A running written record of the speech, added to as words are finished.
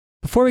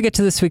Before we get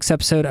to this week's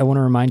episode, I want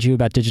to remind you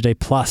about Digiday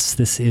Plus.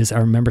 This is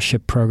our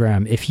membership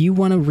program. If you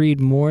want to read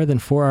more than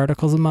 4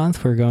 articles a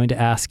month, we're going to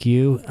ask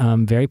you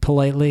very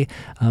politely,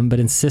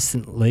 but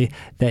insistently,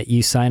 that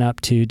you sign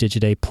up to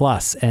Digiday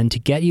Plus. And to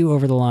get you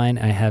over the line,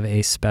 I have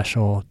a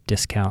special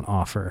discount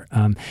offer.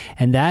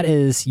 And that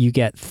is you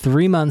get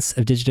 3 months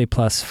of Digiday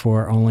Plus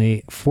for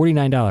only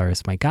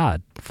 $49. My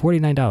God,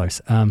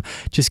 $49.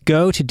 Just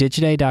go to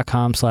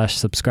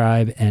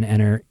digiday.com/subscribe and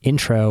enter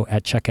intro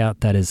at checkout.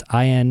 That is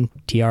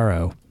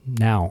INTRO.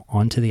 Now,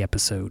 on to the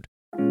episode.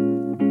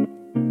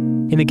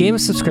 In the game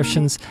of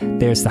subscriptions,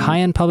 there's the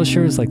high-end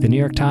publishers like the New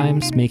York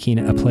Times making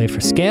a play for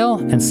scale,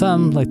 and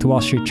some, like the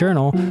Wall Street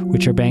Journal,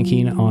 which are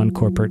banking on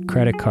corporate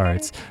credit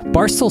cards.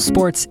 Barstool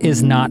Sports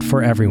is not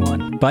for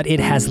everyone, but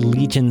it has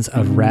legions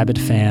of rabid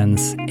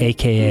fans,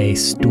 aka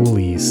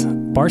stoolies.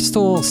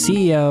 Barstool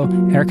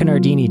CEO Erika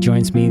Nardini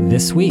joins me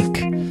this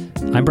week.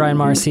 I'm Brian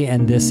Marcy,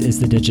 and this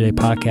is the Digiday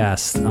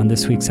Podcast. On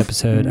this week's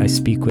episode, I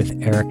speak with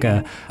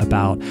Erika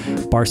about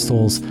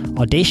Barstool's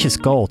audacious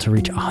goal to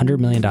reach $100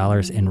 million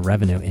in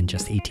revenue in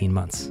just 18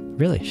 months.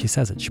 Really, she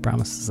says it. She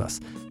promises us.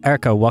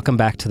 Erika, welcome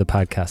back to the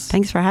podcast.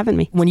 Thanks for having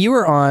me. When you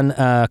were on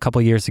a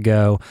couple years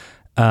ago,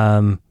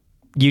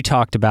 you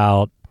talked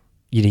about,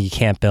 you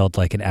can't build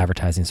like an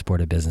advertising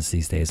supported business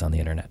these days on the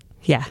internet.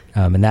 Yeah.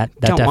 And that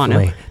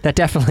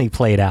definitely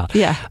played out.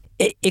 Yeah.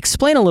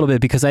 Explain a little bit,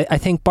 because I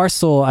think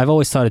Barstool, I've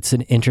always thought it's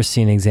an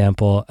interesting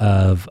example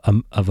of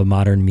a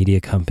modern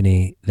media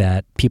company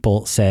that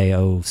people say,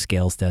 oh,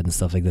 scale's dead and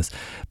stuff like this,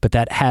 but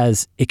that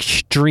has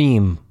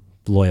extreme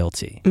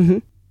loyalty. Mm-hmm.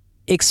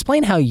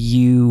 Explain how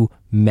you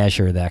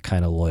measure that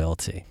kind of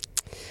loyalty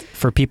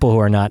for people who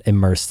are not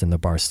immersed in the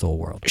Barstool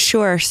world.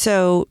 Sure.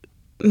 So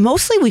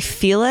mostly we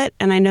feel it,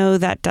 and I know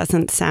that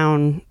doesn't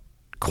sound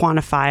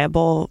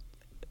quantifiable.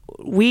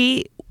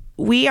 We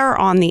are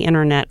on the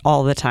internet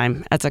all the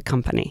time as a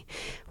company.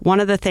 One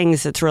of the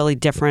things that's really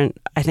different,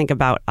 I think,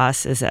 about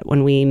us is that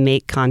when we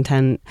make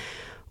content,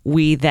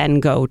 we then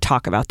go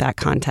talk about that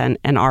content,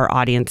 and our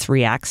audience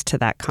reacts to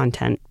that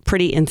content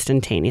pretty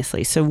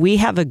instantaneously. So we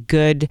have a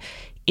good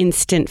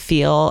instant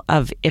feel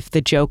of if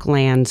the joke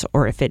lands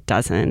or if it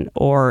doesn't,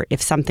 or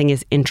if something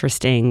is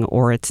interesting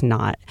or it's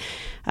not.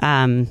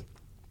 And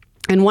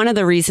one of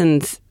the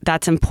reasons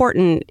that's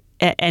important,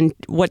 and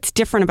what's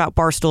different about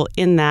Barstool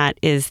in that,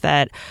 is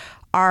that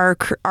our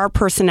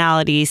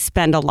personalities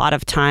spend a lot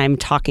of time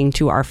talking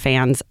to our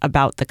fans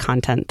about the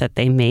content that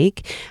they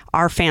make.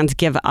 Our fans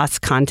give us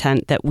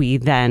content that we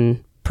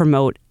then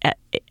promote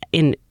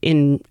in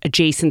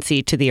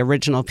adjacency to the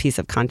original piece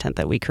of content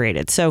that we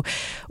created. So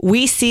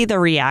we see the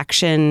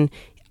reaction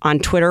on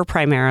Twitter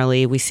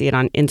primarily. We see it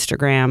on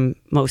Instagram,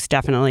 most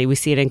definitely. We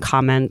see it in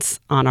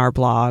comments on our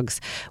blogs.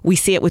 We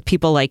see it with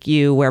people like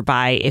you,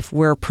 whereby if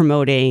we're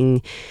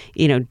promoting,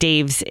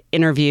 Dave's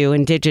interview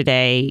in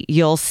Digiday,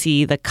 you'll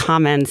see the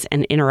comments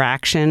and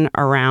interaction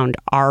around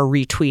our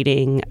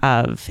retweeting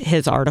of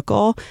his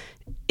article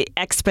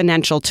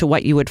exponential to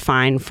what you would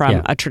find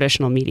from a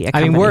traditional media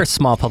company. I mean, we're a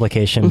small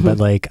publication,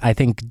 but I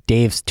think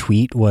Dave's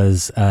tweet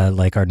was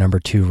like our number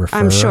 2 referrer.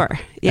 I'm sure.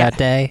 That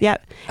day.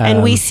 Yep.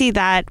 And we see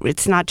that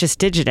it's not just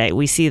Digiday.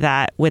 We see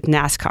that with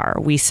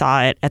NASCAR. We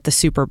saw it at the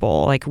Super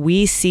Bowl. Like,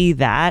 we see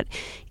that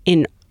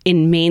in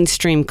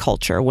mainstream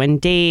culture. When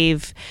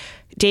Dave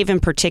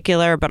in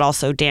particular, but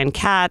also Dan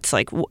Katz,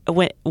 like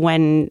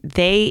when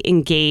they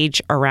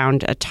engage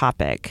around a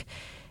topic,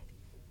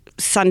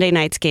 Sunday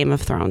night's Game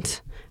of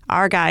Thrones.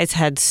 Our guys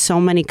had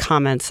so many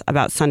comments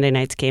about Sunday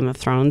night's Game of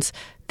Thrones.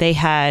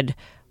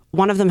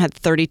 One of them had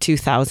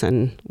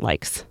 32,000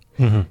 likes,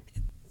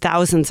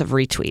 thousands of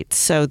retweets.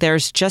 So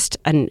there's just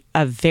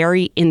a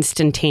very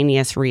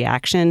instantaneous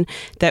reaction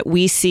that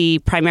we see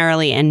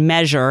primarily and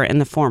measure in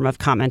the form of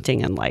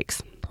commenting and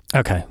likes.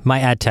 Okay. My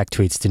ad tech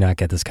tweets do not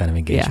get this kind of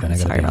engagement. I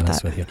got to be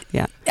honest with you.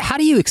 Yeah. How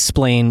do you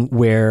explain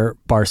where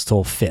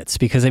Barstool fits?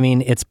 Because, I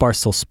mean, it's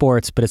Barstool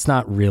Sports, but it's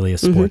not really a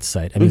sports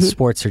site. I mean,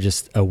 sports are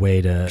just a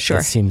way to,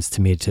 it seems to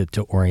me,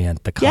 to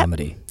orient the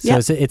comedy.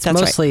 Yep. So it's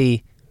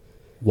mostly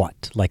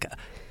what? Like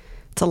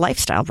it's a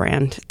lifestyle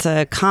brand. It's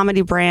a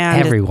comedy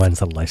brand. Everyone's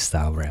a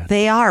lifestyle brand.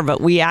 They are,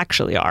 but we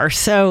actually are.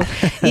 So,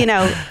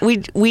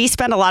 we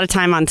spend a lot of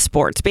time on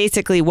sports.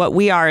 Basically, what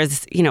we are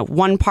is,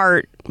 one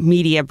part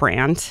media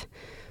brand,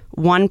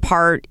 one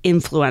part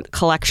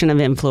collection of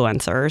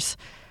influencers,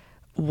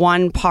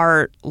 one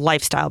part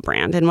lifestyle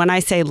brand. And when I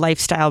say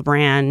lifestyle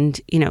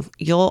brand,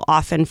 you'll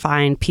often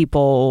find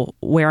people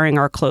wearing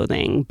our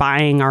clothing,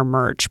 buying our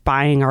merch,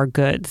 buying our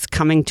goods,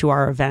 coming to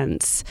our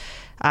events,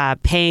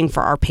 paying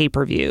for our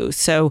pay-per-view.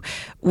 So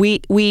we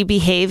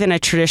behave in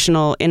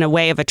a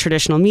way of a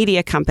traditional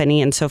media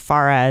company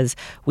insofar as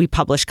we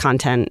publish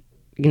content,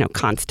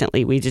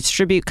 constantly. We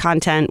distribute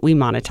content, we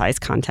monetize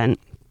content.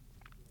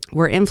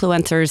 We're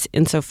influencers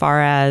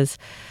insofar as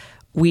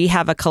we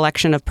have a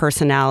collection of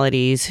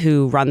personalities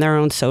who run their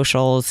own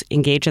socials,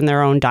 engage in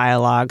their own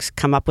dialogues,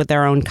 come up with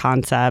their own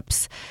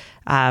concepts,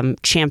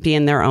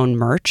 champion their own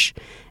merch.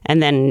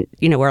 And then,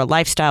 we're a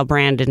lifestyle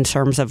brand in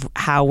terms of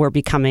how we're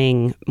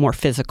becoming more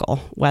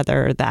physical,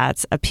 whether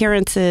that's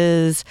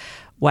appearances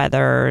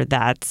whether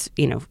that's,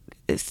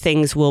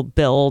 things will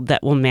build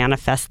that will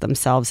manifest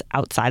themselves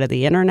outside of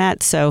the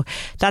internet. So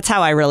that's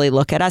how I really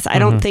look at us. I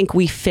don't think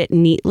we fit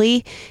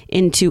neatly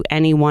into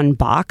any one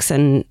box.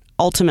 And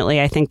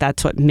ultimately, I think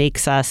that's what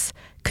makes us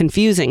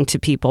confusing to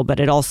people, but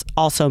it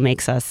also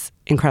makes us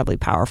incredibly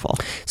powerful.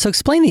 So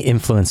explain the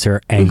influencer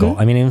angle.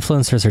 I mean,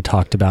 influencers are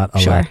talked about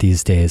a lot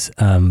these days,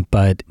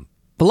 but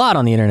a lot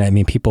on the internet. I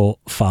mean, people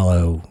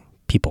follow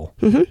people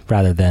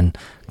rather than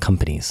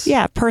companies.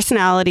 Yeah,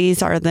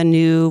 personalities are the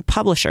new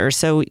publishers.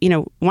 So,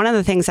 one of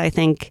the things I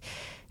think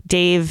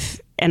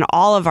Dave and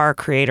all of our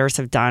creators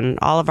have done,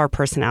 all of our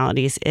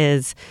personalities,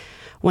 is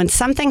when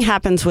something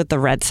happens with the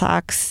Red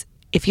Sox,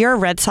 if you're a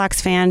Red Sox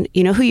fan,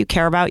 you know who you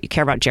care about? You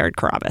care about Jared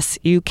Carrabis.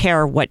 You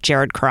care what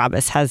Jared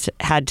Carrabis has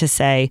had to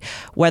say,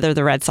 whether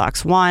the Red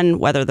Sox won,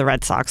 whether the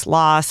Red Sox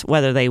lost,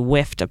 whether they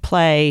whiffed a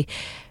play.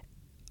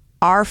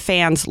 Our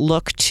fans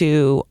look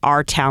to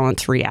our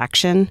talent's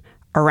reaction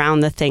around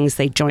the things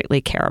they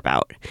jointly care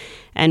about.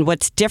 And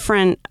what's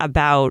different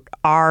about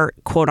our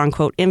quote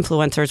unquote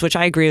influencers, which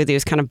I agree with you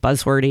is kind of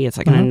buzzwordy, it's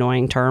like an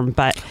annoying term,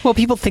 but well,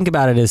 people think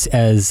about it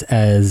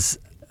as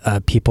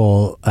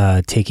people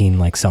taking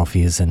like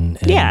selfies and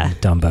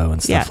Dumbo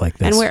and stuff like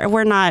this. And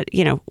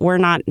we're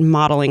not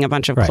modeling a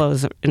bunch of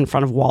clothes in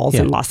front of walls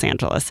in Los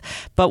Angeles.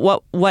 But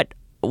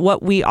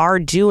what we are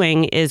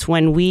doing is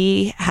when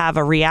we have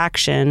a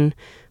reaction,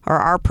 or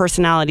our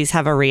personalities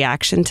have a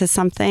reaction to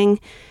something,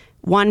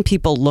 1,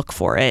 people look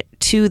for it.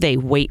 2, they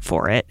wait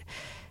for it.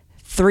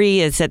 3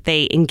 is that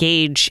they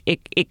engage.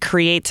 It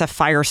creates a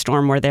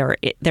firestorm where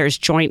there's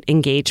joint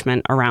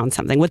engagement around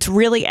something. What's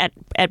really at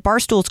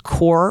Barstool's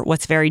core,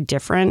 what's very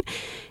different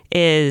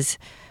is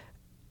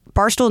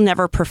Barstool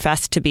never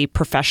professed to be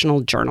professional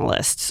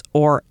journalists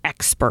or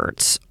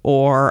experts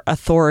or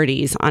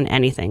authorities on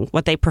anything.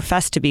 What they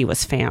professed to be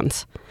was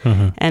fans.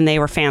 And they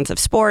were fans of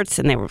sports,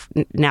 and they were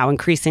now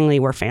increasingly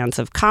were fans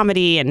of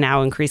comedy, and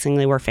now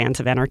increasingly were fans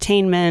of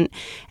entertainment.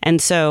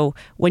 And so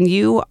when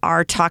you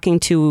are talking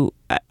to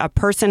a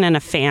person and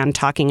a fan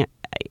talking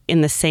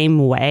in the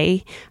same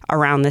way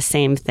around the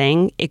same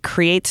thing, it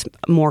creates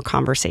more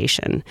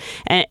conversation.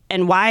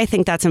 And why I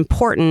think that's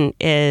important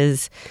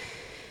is,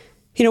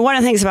 one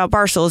of the things about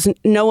Barstool is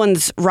no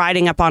one's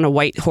riding up on a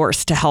white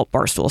horse to help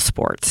Barstool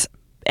Sports.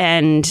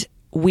 And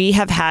we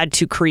have had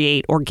to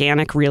create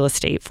organic real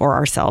estate for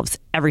ourselves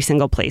every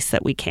single place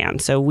that we can.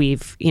 So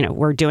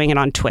we're doing it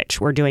on Twitch.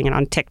 We're doing it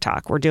on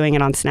TikTok. We're doing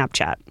it on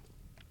Snapchat.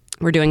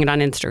 We're doing it on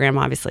Instagram,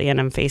 obviously, and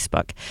on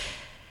Facebook.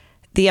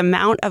 The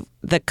amount of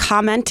the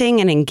commenting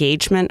and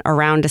engagement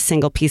around a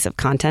single piece of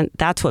content,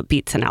 that's what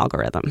beats an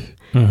algorithm,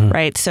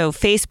 right? So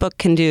Facebook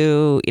can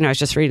do, I was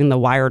just reading the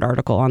Wired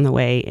article on the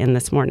way in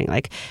this morning,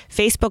 like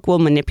Facebook will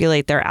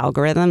manipulate their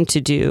algorithm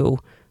to do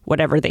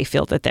whatever they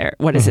feel that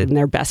what is in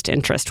their best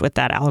interest with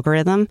that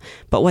algorithm.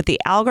 But what the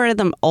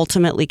algorithm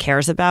ultimately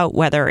cares about,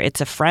 whether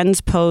it's a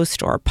friend's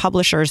post or a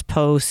publisher's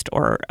post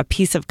or a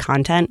piece of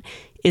content,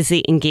 is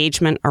the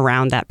engagement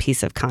around that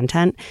piece of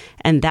content.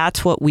 And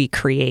that's what we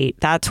create.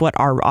 That's what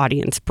our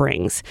audience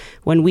brings.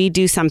 When we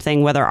do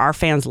something, whether our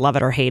fans love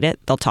it or hate it,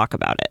 they'll talk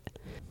about it.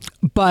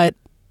 But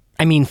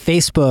I mean,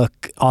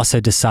 Facebook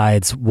also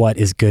decides what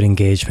is good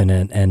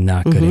engagement and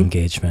not good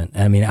engagement.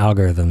 I mean,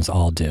 algorithms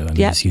all do. I'm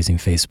just using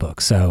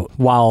Facebook. So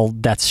while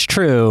that's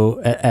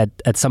true,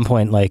 at some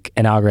point, like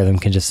an algorithm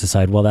can just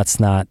decide, well, that's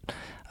not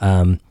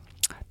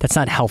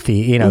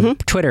healthy.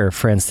 Twitter,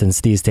 for instance,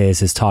 these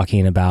days is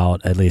talking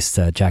about, at least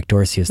Jack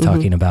Dorsey is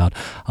talking about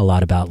a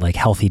lot about like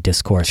healthy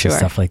discourse and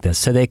stuff like this.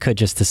 So they could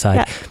just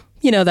decide,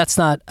 that's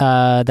not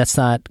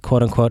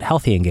quote unquote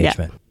healthy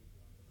engagement.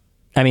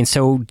 I mean,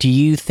 so do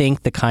you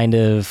think the kind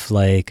of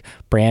like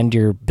brand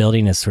you're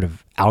building is sort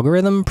of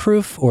algorithm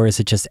proof, or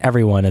is it just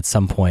everyone at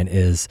some point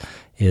has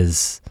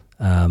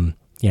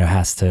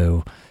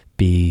to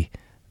be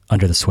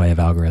under the sway of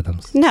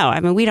algorithms? No, I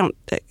mean, we don't.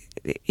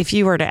 If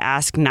you were to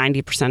ask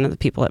 90% of the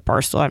people at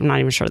Barstool, I'm not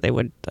even sure they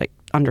would like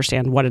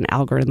understand what an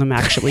algorithm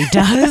actually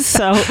does.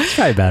 So it's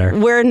probably better.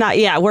 We're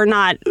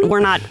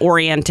not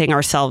orienting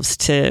ourselves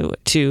to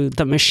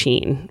the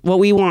machine. What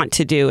we want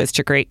to do is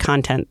to create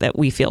content that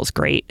we feel is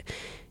great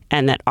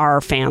and that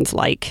our fans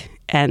like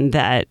and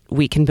that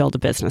we can build a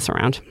business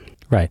around.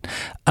 Right.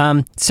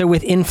 So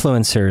with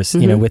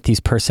influencers, with these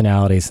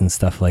personalities and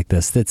stuff like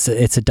this,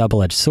 it's a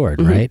double-edged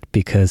sword, right?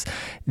 Because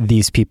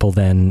these people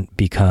then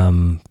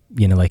become,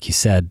 like you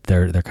said,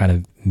 they're kind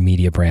of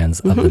media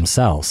brands of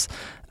themselves.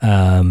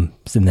 And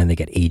then they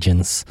get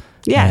agents.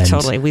 Yeah,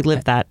 totally. We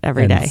live that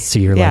every day. So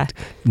you're like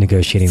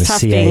negotiating with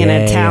CAA being in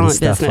a talent and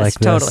stuff business. like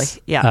this.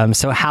 Totally. Yeah.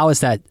 So how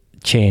has that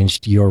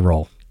changed your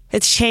role?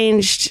 It's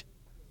changed.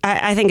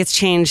 I think it's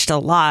changed a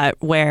lot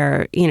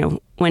where,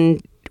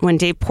 when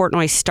Dave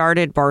Portnoy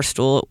started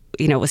Barstool,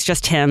 it was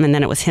just him, and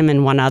then it was him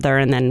and one other.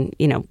 And then,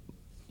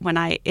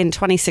 in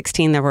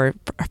 2016, there were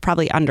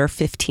probably under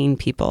 15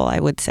 people, I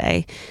would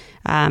say.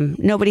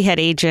 Nobody had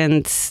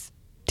agents.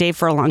 Dave,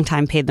 for a long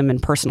time, paid them in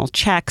personal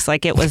checks.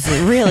 Like, it was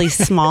really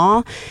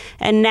small.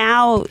 And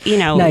now,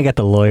 Now you got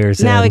the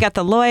lawyers. Now we got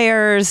the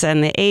lawyers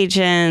and the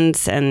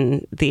agents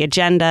and the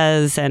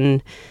agendas.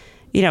 And,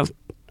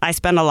 I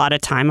spend a lot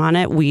of time on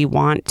it. We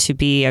want to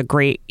be a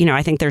great,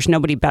 I think there's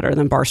nobody better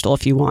than Barstool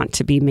if you want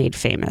to be made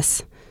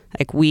famous.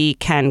 Like, we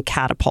can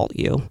catapult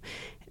you.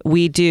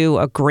 We do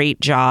a great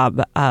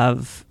job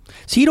of...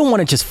 So you don't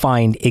want to just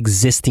find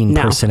existing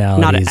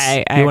personalities.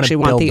 I actually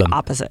want the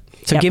opposite.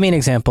 So give me an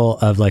example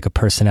of like a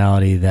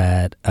personality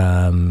that,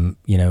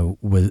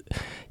 was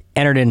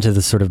entered into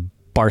the sort of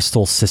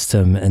Barstool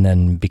system and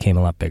then became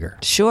a lot bigger.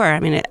 Sure. I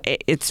mean,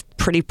 it's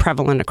pretty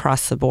prevalent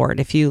across the board.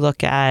 If you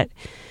look at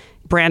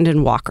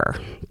Brandon Walker.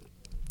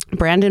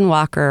 Brandon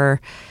Walker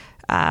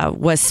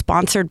was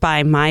sponsored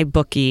by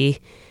MyBookie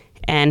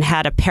and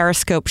had a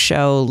Periscope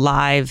show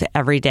live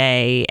every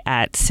day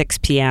at 6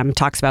 p.m.,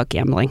 talks about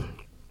gambling.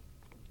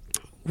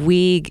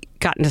 We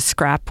got into a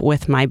scrap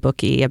with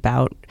MyBookie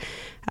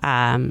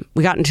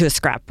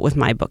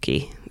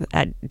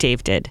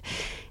Dave did.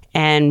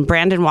 And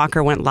Brandon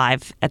Walker went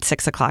live at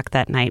 6 o'clock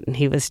that night, and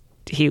he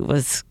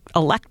was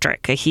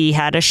electric. He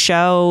had a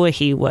show.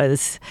 He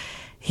was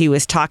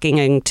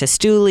talking to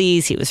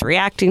Stoolies. He was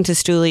reacting to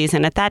Stoolies.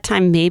 And at that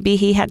time, maybe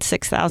he had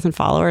 6,000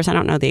 followers. I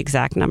don't know the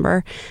exact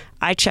number.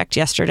 I checked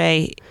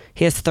yesterday.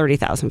 He has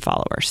 30,000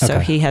 followers. Okay. So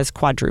he has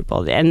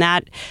quadrupled. And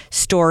that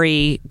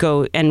story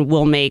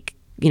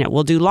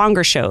we'll do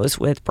longer shows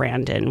with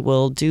Brandon.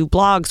 We'll do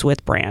blogs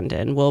with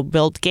Brandon. We'll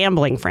build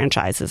gambling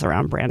franchises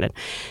around Brandon.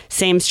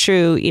 Same's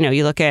true.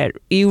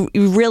 You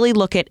really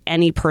look at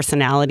any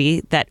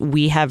personality that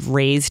we have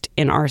raised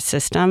in our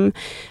system.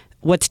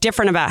 What's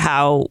different about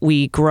how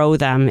we grow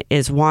them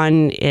is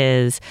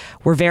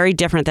we're very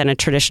different than a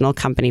traditional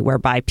company,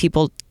 whereby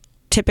people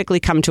typically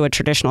come to a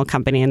traditional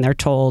company and they're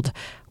told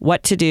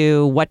what to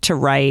do, what to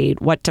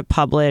write, what to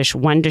publish,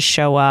 when to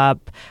show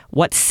up,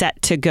 what set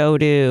to go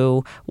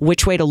to,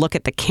 which way to look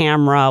at the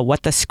camera,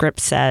 what the script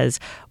says.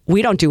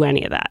 We don't do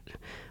any of that.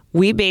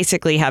 We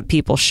basically have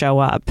people show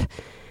up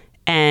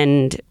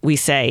and we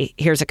say,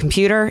 here's a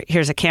computer,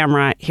 here's a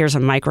camera, here's a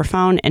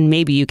microphone, and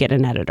maybe you get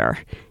an editor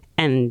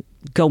and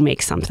go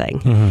make something.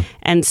 Mm-hmm.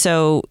 And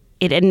so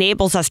it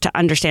enables us to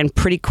understand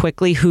pretty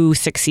quickly who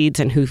succeeds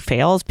and who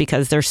fails,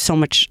 because there's so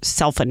much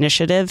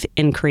self-initiative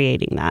in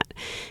creating that.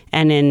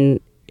 And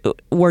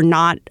we're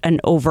not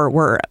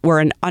we're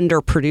an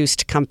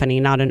underproduced company,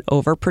 not an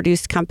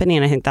overproduced company.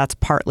 And I think that's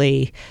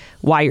partly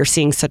why you're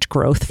seeing such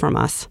growth from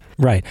us.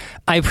 Right.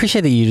 I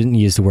appreciate that you didn't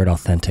use the word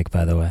authentic,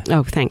 by the way.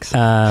 Oh, thanks.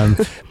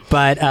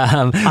 But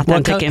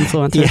authentic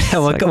influencers. Yeah,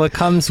 what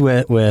comes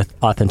with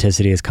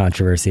authenticity is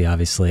controversy,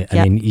 obviously.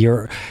 I mean,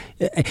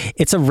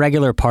 it's a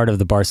regular part of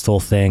the Barstool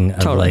thing.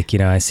 Of totally.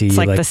 I see it's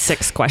you like the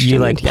sixth question.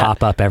 You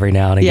pop up every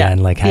now and again,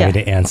 having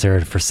to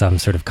answer for some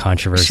sort of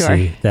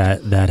controversy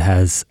that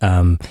has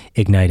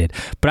ignited.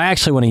 But I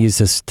actually want to use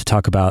this to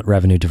talk about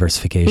revenue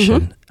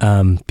diversification,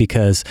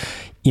 because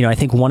I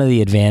think one of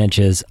the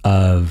advantages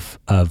of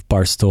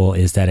Barstool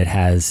is that it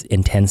has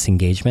intense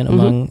engagement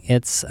among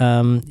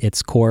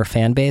its core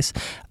fan base.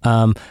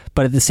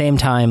 But at the same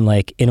time,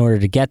 in order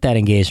to get that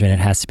engagement, it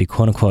has to be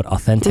quote unquote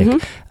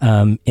authentic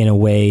in a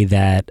way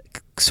that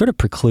sort of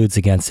precludes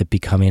against it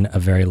becoming a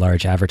very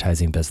large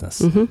advertising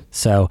business.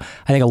 So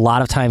I think a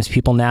lot of times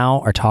people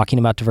now are talking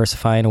about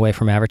diversifying away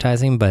from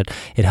advertising, but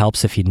it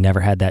helps if you never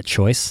had that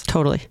choice.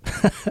 Totally.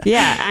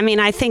 Yeah. I mean,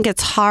 I think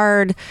it's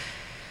hard.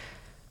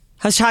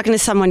 I was talking to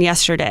someone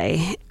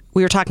yesterday.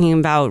 We were talking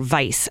about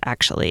Vice,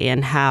 actually,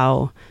 and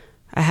how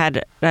I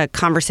had a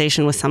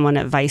conversation with someone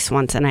at Vice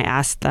once, and I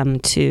asked them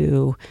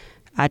to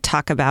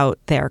talk about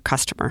their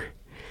customer.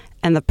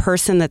 And the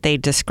person that they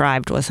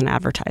described was an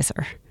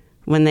advertiser.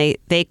 When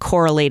they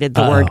correlated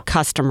the word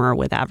customer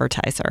with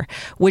advertiser,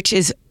 which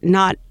is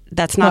not...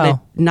 That's not a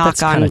knock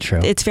that's on. True.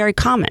 It's very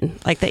common.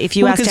 If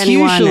you asked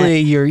anyone, usually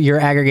you're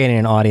aggregating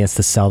an audience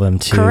to sell them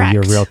to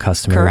your real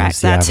customer.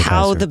 Correct. That's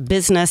how the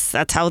business.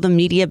 That's how the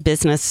media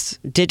business,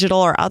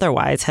 digital or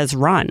otherwise, has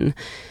run.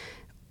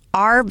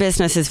 Our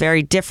business is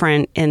very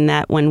different in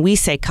that when we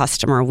say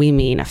customer, we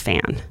mean a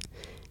fan,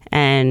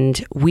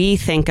 and we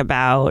think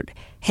about,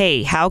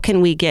 hey, how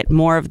can we get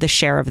more of the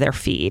share of their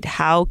feed?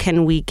 How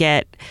can we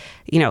get,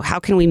 how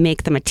can we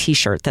make them a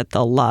t-shirt that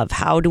they'll love?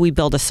 How do we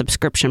build a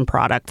subscription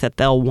product that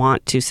they'll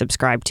want to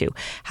subscribe to?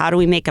 How do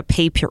we make a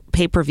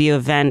pay-per-view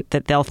event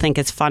that they'll think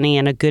is funny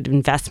and a good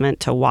investment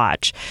to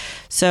watch?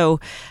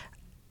 So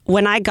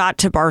when I got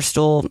to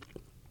Barstool,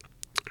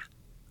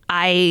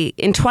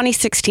 in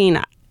 2016,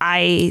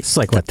 it's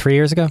 3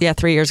 years ago? Yeah,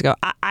 3 years ago.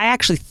 I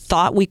actually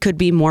thought we could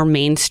be more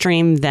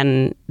mainstream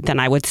than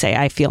I would say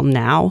I feel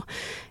now.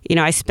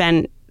 I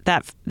spent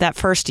that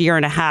first year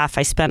and a half,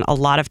 I spent a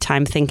lot of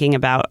time thinking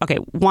about, okay,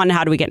 1,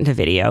 how do we get into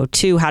video?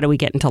 2, how do we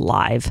get into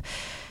live?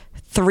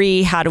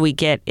 3, how do we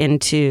get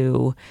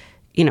into,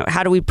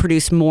 how do we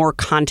produce more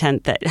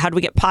content? How do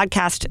we get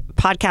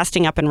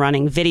podcasting up and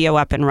running, video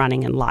up and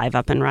running, and live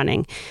up and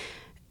running?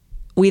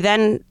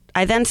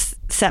 I then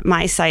set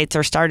my sights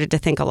or started to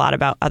think a lot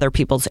about other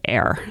people's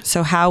air.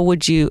 So how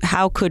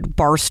could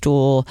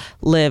Barstool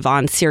live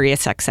on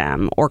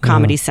SiriusXM or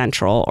Comedy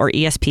Central or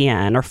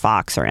ESPN or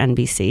Fox or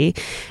NBC?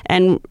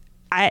 And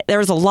there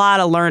was a lot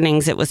of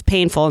learnings. It was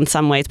painful in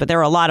some ways, but there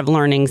were a lot of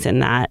learnings in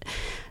that.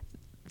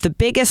 the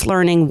biggest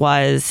learning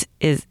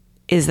is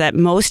that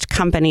most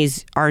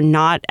companies are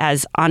not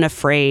as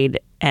unafraid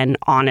and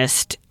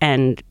honest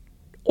and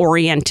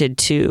oriented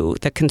to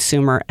the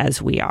consumer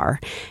as we are.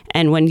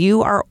 And when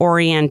you are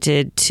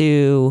oriented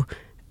to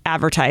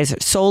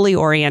advertisers, solely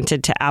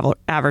oriented to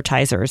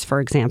advertisers, for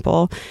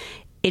example,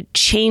 it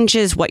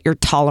changes what your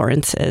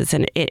tolerance is,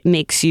 and it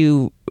makes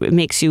you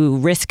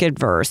risk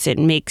adverse. It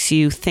makes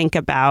you think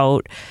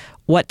about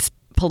what's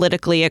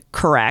politically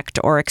correct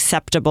or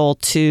acceptable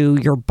to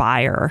your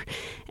buyer.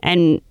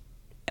 And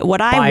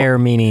buyer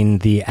meaning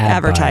the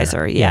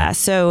advertiser, buyer. yeah.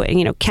 So,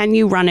 can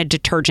you run a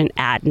detergent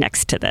ad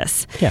next to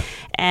this? Yeah.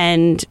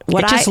 And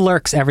it just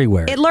lurks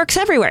everywhere. It lurks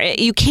everywhere.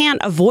 You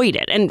can't avoid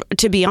it. And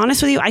to be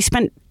honest with you, I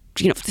spent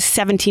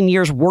 17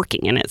 years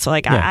working in it. So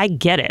I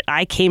get it.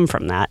 I came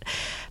from that.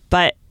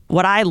 But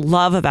what I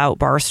love about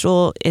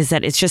Barstool is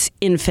that it's just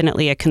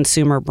infinitely a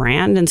consumer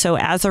brand. And so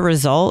as a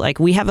result,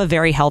 we have a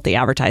very healthy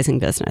advertising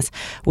business.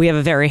 We have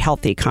a very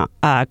healthy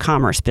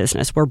commerce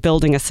business. We're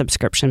building a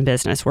subscription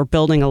business. We're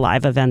building a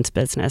live events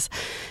business.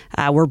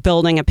 We're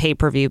building a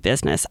pay-per-view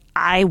business.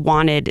 I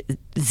wanted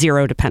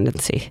zero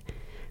dependency,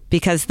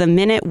 because the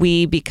minute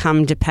we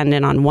become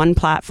dependent on one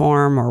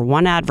platform or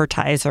one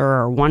advertiser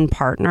or one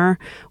partner,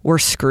 we're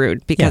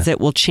screwed, because it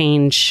will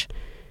change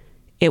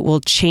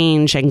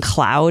and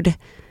cloud.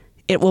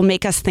 It will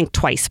make us think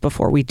twice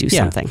before we do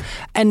something.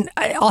 And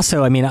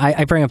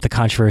I bring up the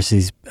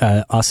controversies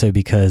also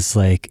because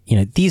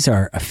these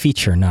are a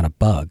feature, not a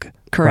bug.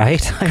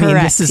 Correct. Right? I mean,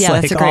 this is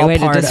that's a great way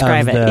to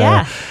describe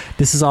it.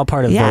 This is all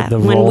part of the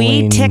when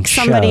we tick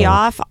somebody show.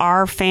 off,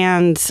 our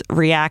fans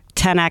react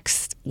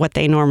 10x what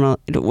they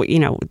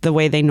the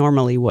way they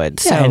normally would.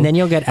 So, and then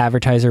you'll get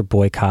advertiser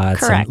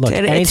boycotts. Correct. And look,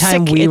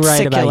 anytime we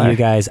write about you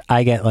guys,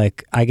 I get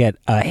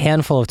a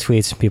handful of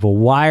tweets from people.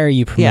 Why are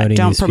you promoting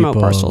don't these promote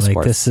people? Barstool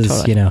Sports. This is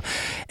totally.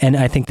 And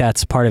I think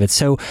that's part of it.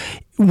 So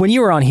when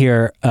you were on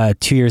here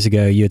 2 years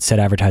ago, you had said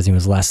advertising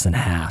was less than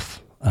half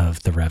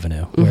of the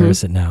revenue. Where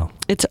is it now?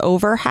 It's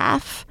over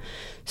half.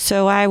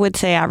 So I would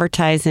say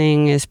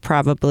advertising is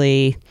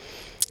probably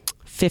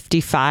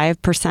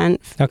 55%.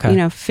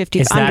 Okay. 50.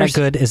 Is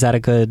that a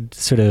good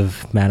sort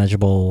of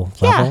manageable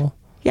level?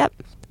 Yeah. Yep.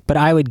 But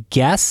I would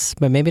guess,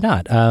 but maybe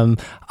not.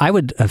 I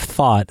would have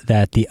thought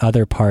that the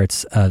other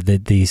parts of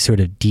the sort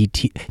of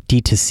D2C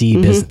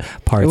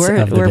parts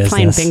of the business. We're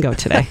playing bingo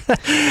today.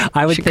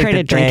 I would should create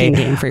a drinking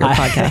game for your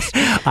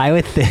podcast. I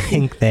would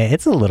think that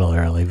it's a little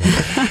early,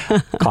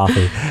 but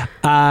coffee.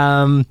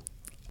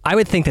 I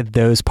would think that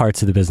those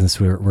parts of the business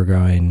were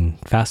growing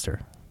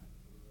faster.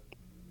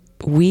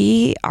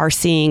 We are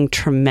seeing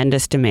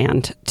tremendous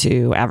demand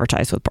to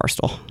advertise with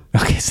Barstool.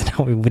 Okay, so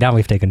now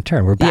we've taken a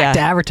turn. We're back to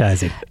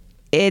advertising.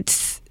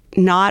 It's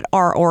not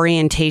our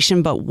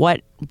orientation, but what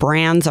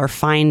brands are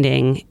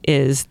finding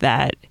is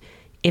that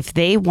if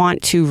they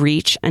want to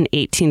reach an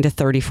 18 to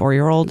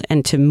 34-year-old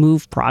and to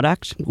move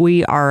product,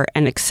 we are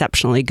an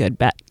exceptionally good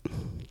bet.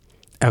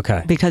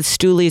 Okay. Because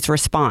Stoolies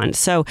respond.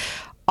 So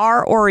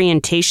our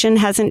orientation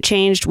hasn't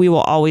changed. We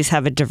will always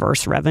have a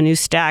diverse revenue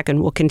stack,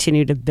 and we'll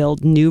continue to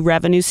build new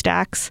revenue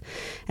stacks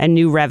and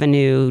new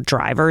revenue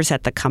drivers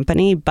at the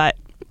company. But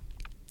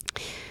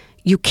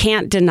you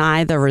can't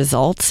deny the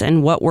results.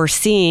 And what we're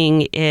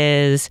seeing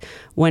is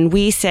when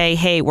we say,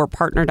 hey, we're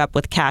partnered up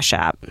with Cash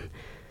App,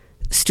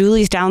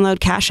 Stoolies download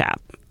Cash App.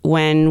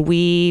 When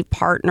we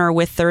partner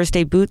with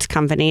Thursday Boots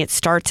Company, it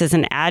starts as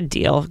an ad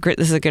deal. This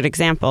is a good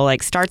example.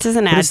 Starts as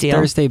an ad deal.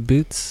 Thursday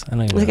Boots? I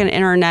don't even know. An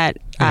internet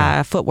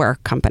footwear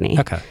company.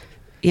 Okay.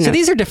 So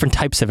these are different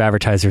types of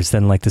advertisers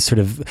than the sort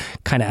of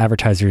kind of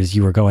advertisers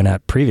you were going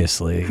at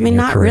previously.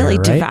 Not career, really.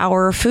 Right?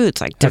 Devour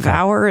Foods.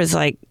 Devour is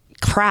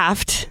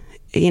Kraft.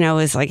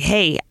 Is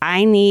hey,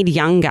 I need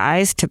young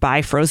guys to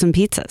buy frozen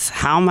pizzas.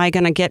 How am I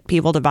going to get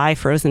people to buy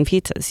frozen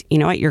pizzas? You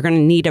know what? You're going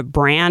to need a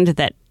brand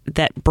that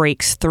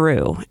breaks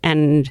through.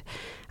 And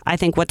I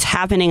think what's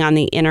happening on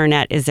the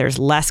internet is there's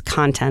less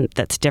content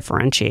that's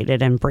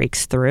differentiated and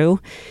breaks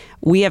through.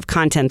 We have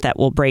content that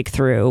will break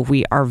through.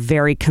 We are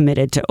very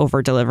committed to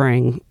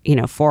over-delivering,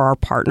 for our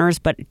partners,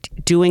 but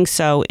doing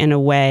so in a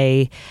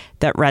way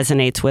that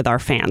resonates with our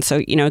fans.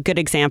 So, a good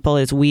example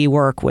is we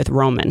work with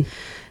Roman,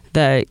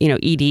 the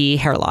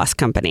ED hair loss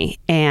company,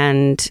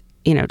 and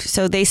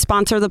so they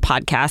sponsor the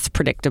podcast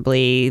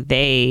predictably.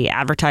 They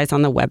advertise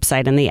on the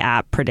website and the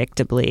app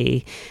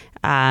predictably.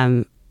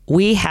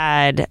 We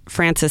had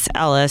Francis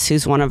Ellis,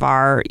 who's one of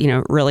our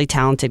really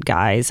talented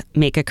guys,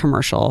 make a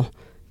commercial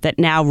that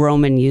now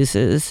Roman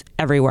uses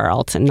everywhere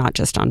else and not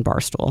just on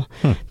Barstool,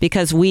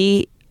 because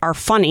we are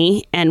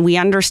funny and we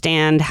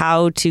understand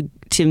how to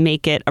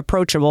make it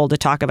approachable to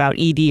talk about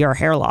ED or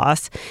hair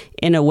loss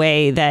in a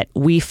way that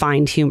we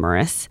find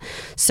humorous.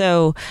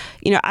 So,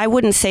 I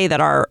wouldn't say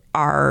that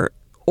our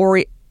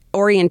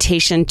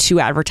orientation to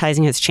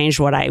advertising has changed.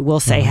 What I will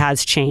say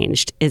has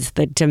changed is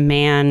the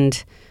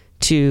demand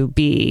to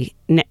be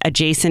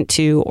adjacent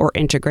to or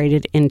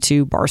integrated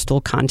into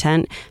Barstool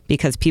content,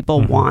 because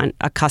people want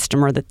a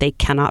customer that they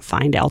cannot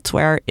find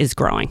elsewhere, is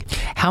growing.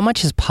 How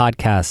much is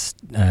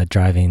podcast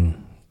driving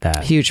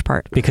that? Huge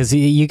part. Because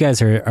you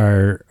guys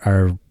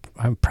are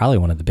I'm probably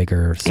one of the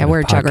bigger we're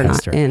a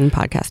juggernaut in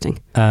podcasting.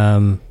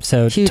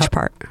 So huge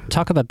part.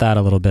 Talk about that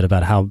a little bit,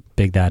 about how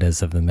big that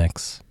is of the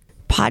mix.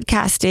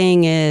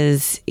 Podcasting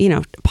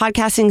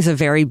is a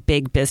very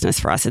big business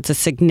for us. It's a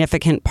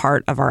significant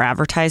part of our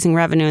advertising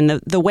revenue. And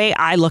the way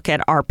I look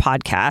at our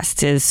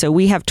podcasts is, so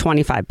we have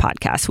 25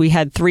 podcasts. We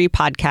had 3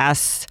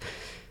 podcasts,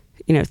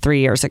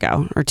 3 years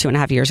ago, or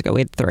 2.5 years ago,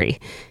 we had 3.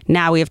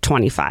 Now we have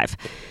 25.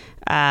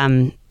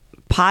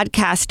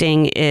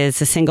 Podcasting is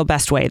the single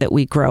best way that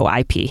we grow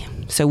IP.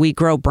 So we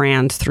grow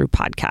brands through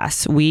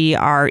podcasts. We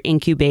are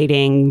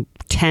incubating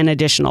 10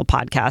 additional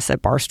podcasts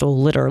at Barstool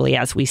literally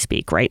as we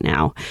speak right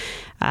now.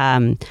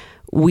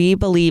 We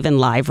believe in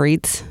live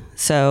reads.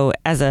 So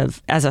as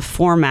a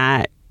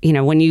format,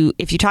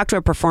 if you talk to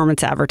a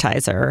performance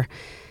advertiser,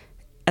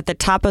 at the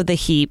top of the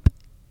heap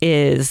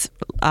is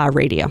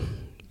radio.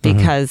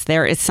 Because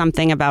there is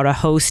something about a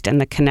host and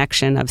the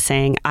connection of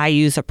saying, I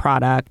use a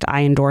product,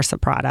 I endorse a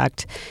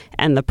product,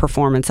 and the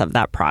performance of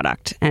that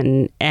product.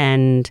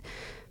 And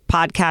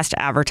podcast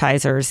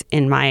advertisers,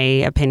 in my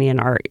opinion,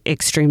 are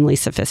extremely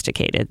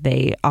sophisticated.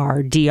 They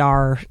are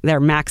DR, they're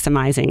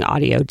maximizing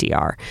audio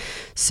DR.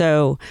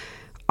 So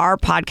our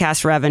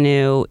podcast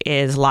revenue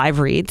is live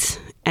reads.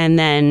 And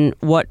then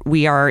what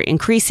we are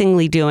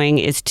increasingly doing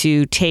is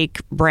to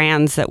take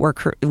brands that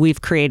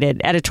we've created,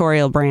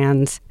 editorial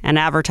brands and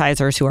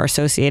advertisers who are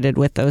associated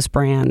with those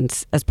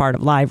brands as part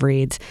of live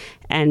reads,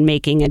 and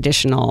making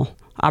additional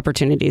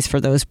opportunities for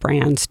those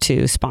brands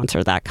to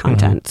sponsor that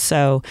content.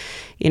 So,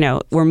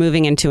 we're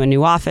moving into a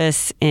new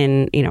office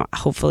in,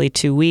 hopefully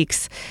 2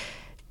 weeks.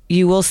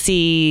 You will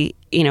see,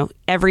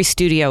 every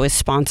studio is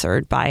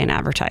sponsored by an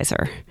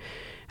advertiser.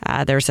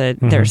 There's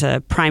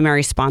a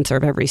primary sponsor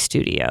of every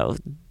studio.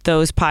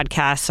 Those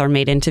podcasts are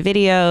made into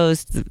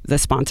videos. The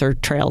sponsor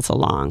trails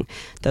along.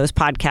 Those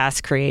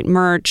podcasts create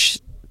merch.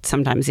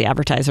 Sometimes the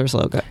advertiser's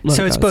logo.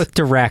 So it's both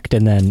direct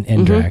and then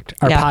indirect.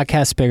 Are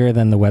podcasts bigger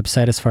than the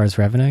website as far as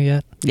revenue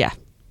yet? Yeah.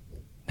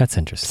 That's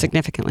interesting.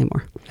 Significantly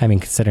more. I mean,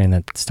 considering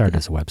that it started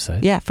as a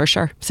website. Yeah, for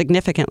sure.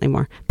 Significantly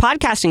more.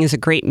 Podcasting is a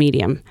great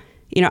medium.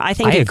 I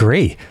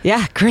agree.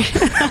 Yeah, great.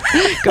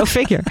 Go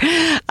figure.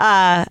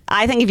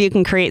 I think if you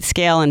can create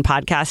scale in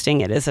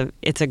podcasting,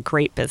 it's a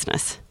great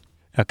business.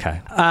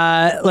 Okay.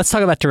 Let's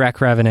talk about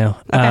direct revenue.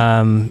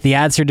 Okay. The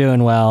ads are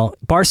doing well.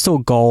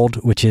 Barstool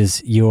Gold, which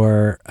is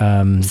your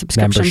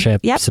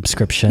membership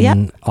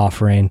subscription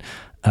offering,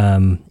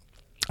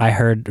 I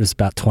heard it was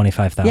about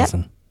 $25,000.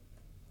 Yep.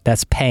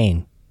 That's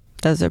paying.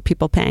 Those are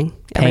people paying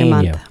every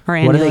month or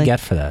annually. What do they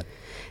get for that?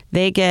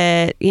 They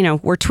get,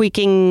 we're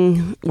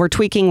tweaking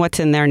what's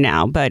in there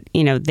now, but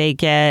they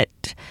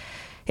get,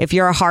 if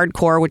you're a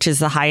hardcore, which is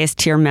the highest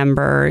tier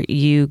member,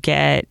 you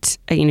get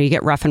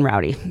Rough and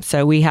Rowdy.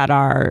 So we had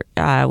our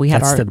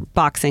amateur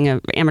boxing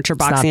event. It's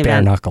not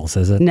bare knuckles,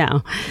 is it?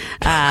 No,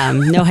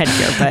 no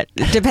headgear,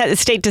 but depends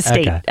state to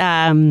state.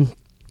 Okay.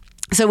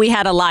 So we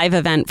had a live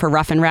event for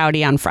Rough and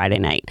Rowdy on Friday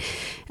night.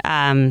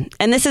 And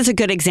this is a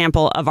good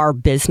example of our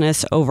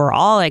business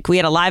overall. Like, we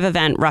had a live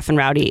event, Rough and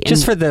Rowdy.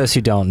 Just for those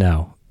who don't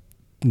know,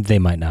 they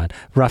might not.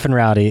 Rough and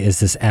Rowdy is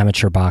this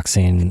amateur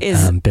boxing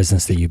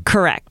business that you...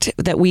 Correct.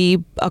 That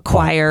we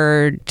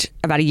acquired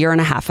about 1.5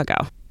 years ago.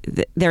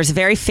 There's a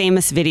very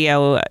famous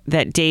video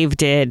that Dave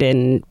did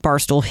in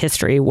Barstool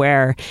history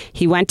where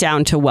he went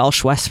down to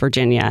Welsh, West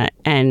Virginia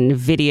and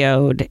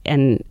videoed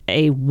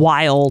a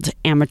wild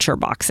amateur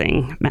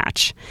boxing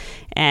match.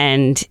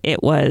 And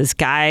it was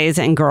guys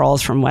and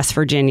girls from West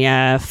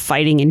Virginia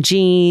fighting in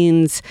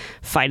jeans,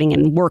 fighting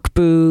in work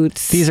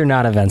boots. These are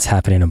not events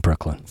happening in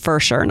Brooklyn. For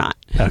sure not.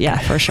 Okay. Yeah,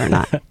 for sure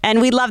not. And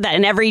we love that.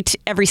 And every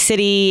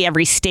city,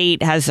 every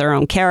state has their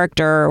own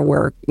character.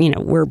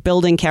 We're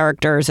building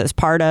characters as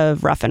part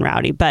of Rough and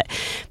Rowdy. But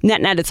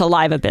net, it's a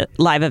live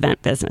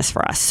event business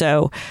for us.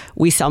 So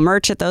we sell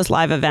merch at those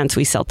live events.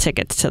 We sell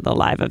tickets to the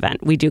live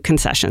event. We do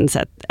concessions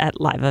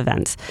at live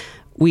events.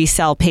 We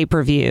sell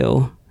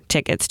pay-per-view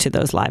tickets to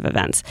those live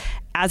events.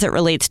 As it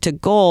relates to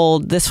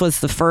Gold, this was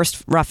the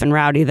first Rough and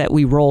Rowdy that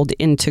we rolled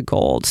into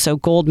Gold. So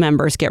Gold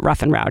members get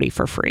Rough and Rowdy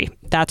for free.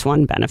 That's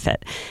one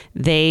benefit.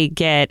 They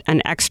get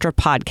an extra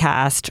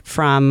podcast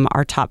from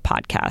our top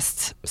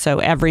podcasts. So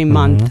every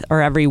month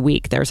or every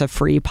week, there's a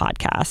free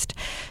podcast.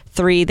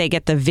 3, they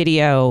get the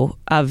video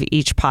of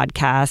each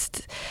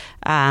podcast.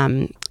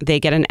 They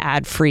get an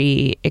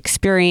ad-free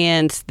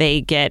experience.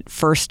 They get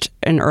first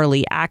and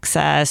early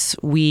access.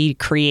 We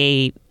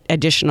create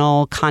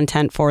additional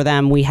content for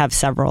them. We have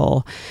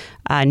several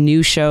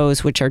new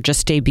shows which are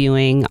just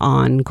debuting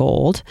on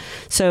Gold.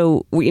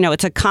 So,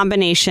 it's a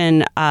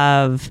combination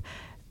of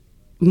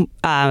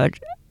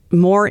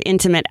more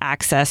intimate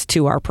access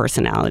to our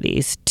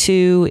personalities.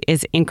 2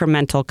 is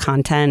incremental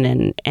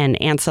content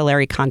and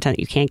ancillary content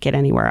you can't get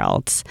anywhere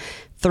else.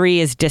 3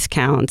 is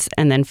discounts,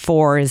 and then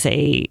 4 is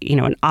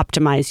an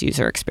optimized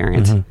user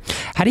experience.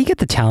 How do you get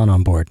the talent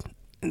on board?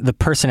 The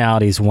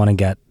personalities want to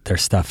get their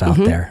stuff out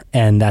there,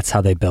 and that's how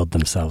they build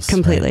themselves.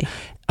 Completely.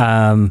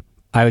 Right?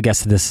 I would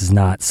guess that this is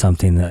not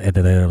something that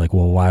they're like,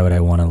 well, why would I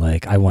want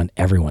to I want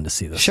everyone to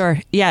see this. Sure.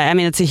 Yeah. I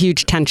mean, it's a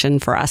huge tension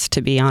for us,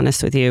 to be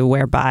honest with you,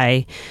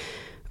 whereby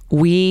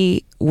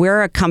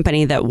we're a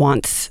company that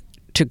wants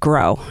to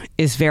grow,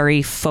 is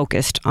very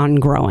focused on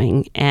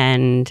growing.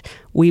 And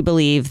we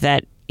believe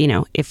that,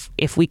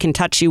 if we can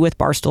touch you with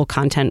Barstool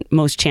content,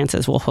 most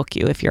chances will hook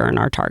you if you're in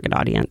our target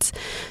audience.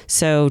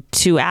 So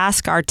to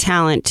ask our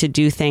talent to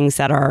do things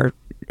that are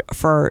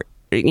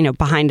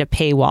behind a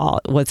paywall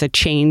was a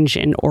change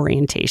in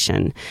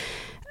orientation.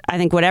 I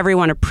think what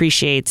everyone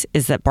appreciates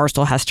is that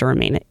Barstool has to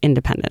remain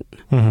independent.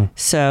 Mm-hmm.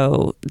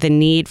 So the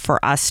need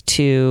for us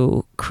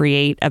to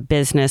create a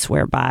business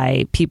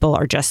whereby people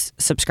are just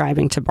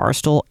subscribing to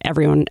Barstool,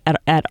 everyone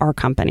at our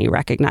company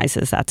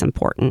recognizes that's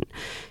important.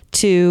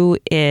 2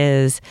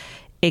 is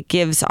it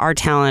gives our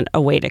talent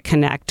a way to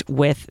connect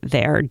with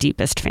their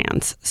deepest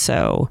fans.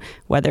 So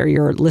whether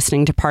you're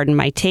listening to Pardon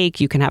My Take,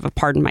 you can have a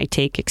Pardon My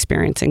Take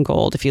experience in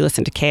gold. If you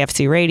listen to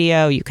KFC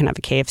radio, you can have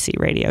a KFC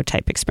radio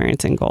type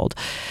experience in gold.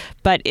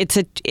 But it's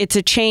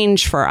a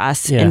change for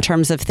us in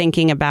terms of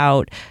thinking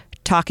about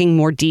talking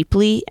more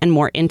deeply and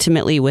more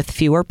intimately with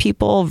fewer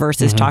people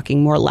versus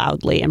talking more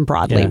loudly and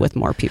broadly with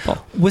more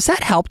people. Was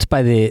that helped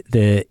by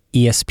the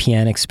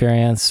ESPN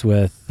experience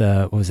with,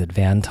 what was it,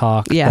 Van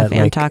Talk? Yeah,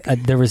 Van Talk.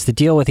 There was the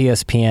deal with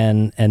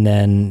ESPN and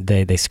then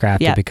they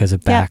scrapped it because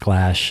of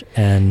backlash.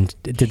 And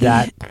did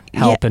that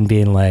help in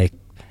being like,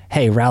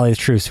 hey, rally the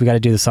troops, we got to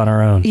do this on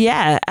our own?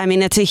 Yeah, I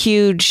mean, it's a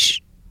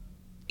huge,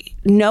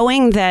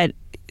 knowing that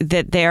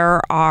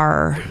there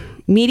are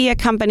media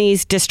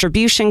companies,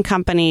 distribution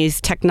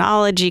companies,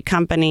 technology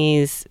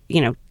companies,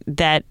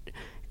 that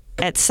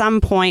at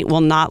some point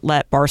will not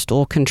let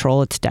Barstool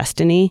control its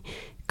destiny,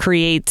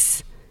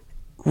 creates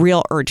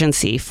real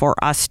urgency for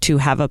us to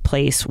have a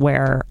place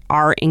where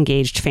our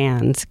engaged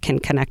fans can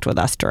connect with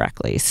us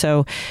directly.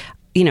 So,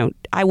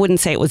 I wouldn't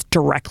say it was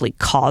directly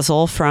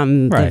causal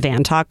from the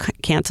Van Talk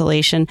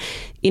cancellation.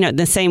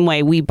 The same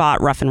way we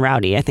bought Rough and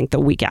Rowdy, I think the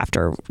week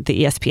after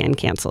the ESPN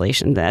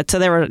cancellation. So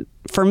there were,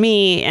 for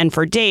me and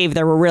for Dave,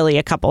 there were really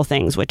a couple of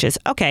things, which is,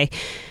 okay,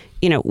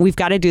 we've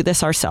got to do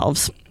this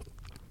ourselves.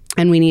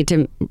 And we need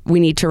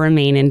to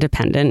remain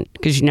independent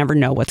because you never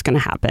know what's going to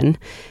happen.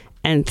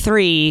 And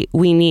 3,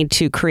 we need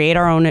to create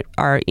our own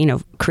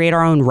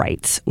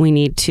rights. We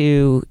need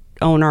to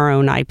own our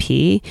own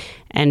IP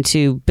and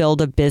to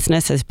build a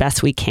business as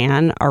best we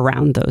can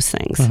around those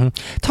things.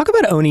 Mm-hmm. Talk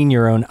about owning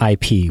your own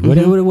IP.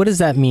 What does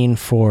that mean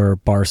for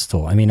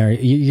Barstool? I mean,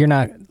 you're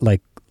not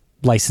like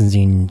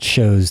licensing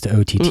shows to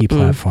OTT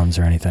platforms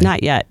or anything?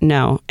 Not yet,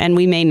 no. And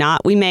we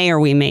may or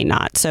we may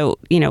not. So,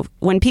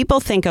 when people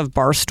think of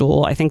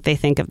Barstool, I think they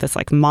think of this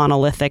like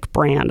monolithic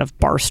brand of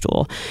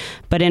Barstool.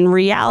 But in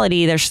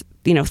reality, there's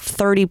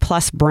 30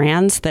 plus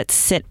brands that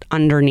sit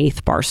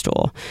underneath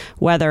Barstool,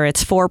 whether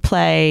it's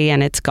Foreplay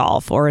and it's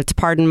golf, or it's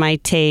Pardon My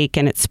Take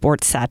and it's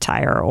sports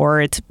satire,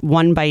 or it's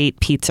One Bite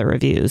pizza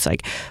reviews.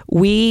 Like,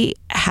 we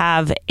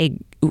have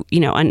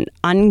an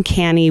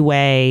uncanny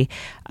way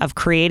of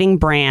creating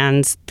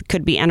brands.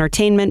 Could be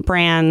entertainment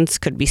brands,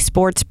 could be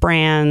sports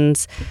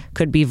brands,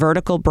 could be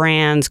vertical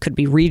brands, could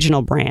be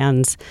regional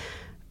brands.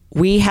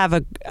 We have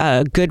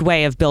a good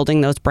way of building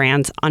those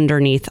brands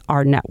underneath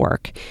our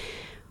network.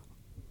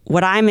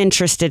 What I'm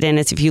interested in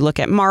is if you look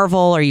at Marvel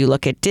or you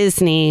look at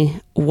Disney,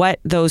 what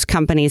those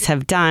companies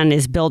have done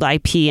is build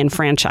IP and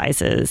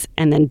franchises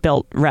and then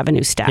built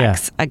revenue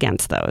stacks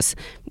against those.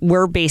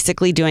 We're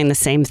basically doing the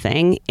same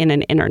thing in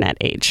an internet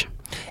age.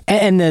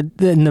 And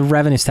the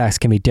revenue stacks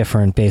can be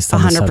different based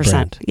on 100%. The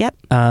sub-brand. Yep.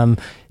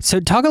 So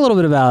talk a little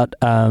bit about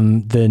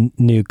the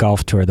new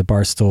golf tour, the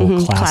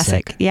Barstool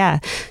Classic. Yeah.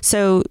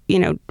 So,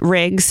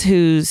 Riggs,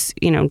 who's,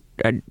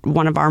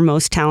 one of our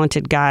most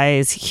talented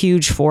guys,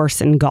 huge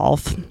force in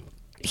golf.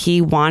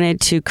 He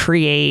wanted to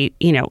create,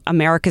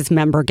 America's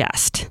member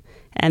guest.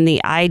 And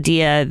the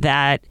idea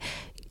that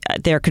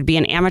there could be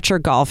an amateur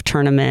golf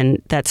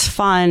tournament that's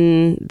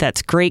fun,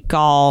 that's great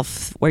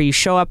golf, where you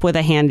show up with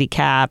a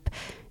handicap,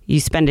 you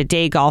spend a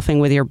day golfing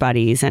with your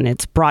buddies, and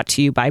it's brought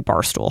to you by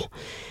Barstool.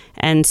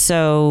 And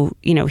so,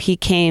 he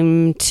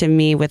came to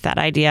me with that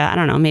idea, I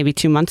don't know, maybe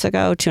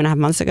 2.5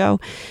 months ago.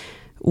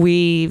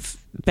 We've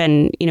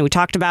been, we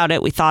talked about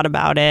it, we thought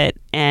about it,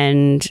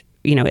 and,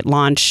 it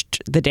launched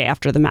the day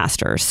after the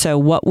Masters. So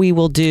what we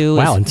will do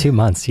is... Wow, in 2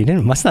 months. You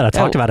must not have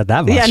talked about it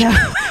that much. Yeah,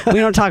 no, we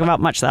don't talk about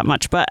that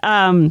much. But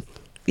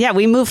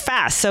we move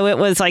fast. So it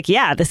was like,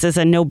 this is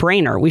a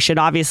no-brainer. We should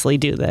obviously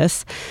do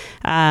this.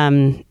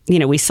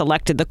 We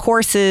selected the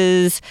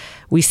courses.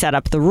 We set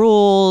up the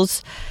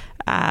rules.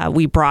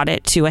 We brought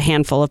it to a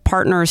handful of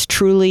partners.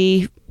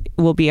 Truly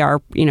will be our,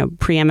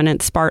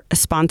 preeminent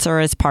sponsor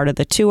as part of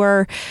the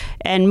tour.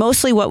 And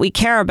mostly what we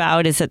care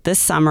about is that this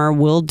summer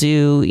we'll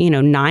do,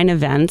 9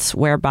 events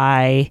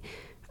whereby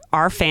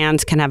our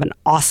fans can have an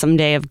awesome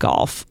day of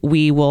golf.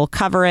 We will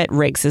cover it.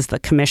 Riggs is the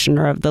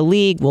commissioner of the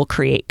league. We'll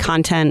create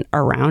content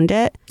around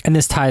it. And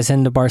this ties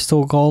into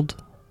Barstool Gold?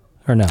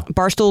 Or no?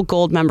 Barstool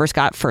Gold members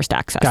got first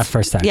access.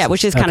 Yeah,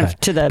 which is kind of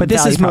to the... But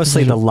this is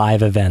mostly the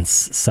live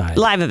events side.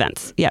 Live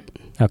events, yep.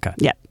 Okay.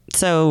 Yep.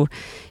 So,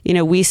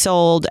 we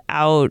sold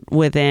out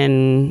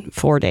within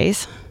 4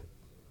 days,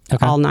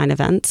 all 9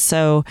 events.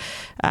 So,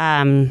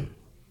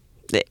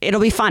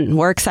 it'll be fun.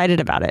 We're excited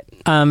about it.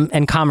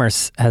 And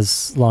commerce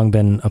has long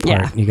been a part.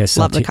 Yeah, You guys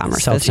love the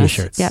commerce sell business.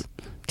 T-shirts. Yep.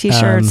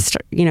 T-shirts,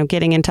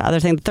 getting into other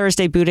things. The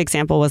Thursday boot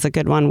example was a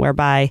good one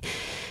whereby,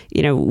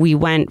 we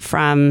went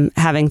from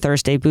having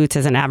Thursday boots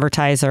as an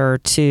advertiser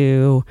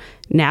to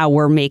now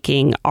we're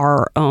making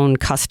our own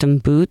custom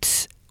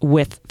boots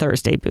with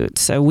Thursday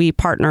boots. So we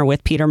partner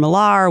with Peter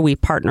Millar. We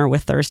partner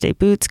with Thursday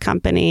Boots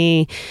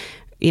Company.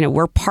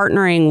 We're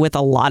partnering with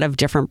a lot of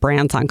different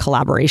brands on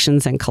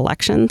collaborations and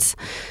collections.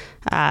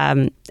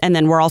 And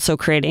then we're also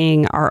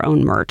creating our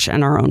own merch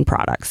and our own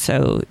products.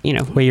 So,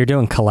 Wait, you're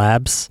doing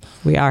collabs?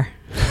 We are.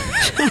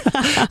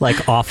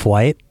 Like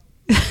Off-White?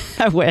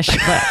 I wish,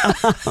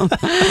 but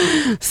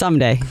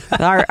someday.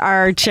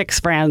 Our chicks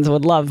brands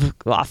would love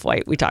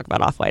Off-White. We talk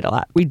about Off-White a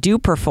lot. We do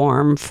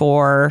perform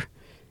for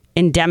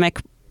endemic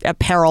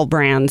apparel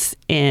brands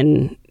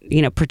in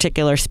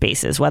particular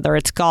spaces, whether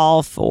it's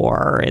golf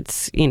or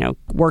it's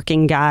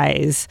working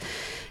guys.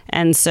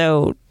 And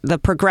so the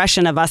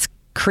progression of us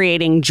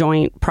creating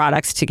joint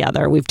products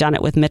together, we've done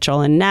it with Mitchell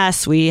and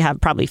Ness. We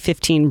have probably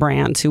 15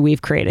 brands who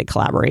we've created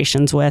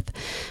collaborations with.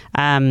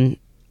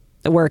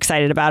 We're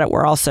excited about it.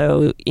 We're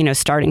also,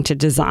 starting to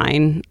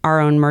design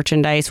our own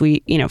merchandise.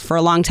 We, for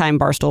a long time,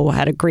 Barstool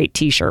had a great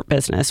T-shirt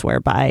business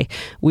whereby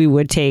we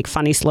would take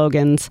funny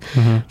slogans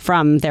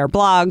from their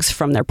blogs,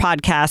 from their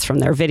podcasts, from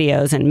their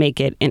videos, and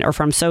make it or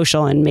from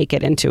social and make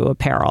it into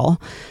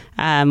apparel.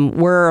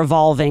 We're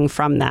evolving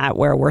from that,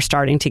 where we're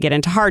starting to get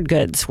into hard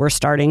goods. We're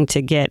starting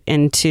to get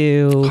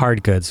into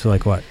hard goods,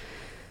 like what?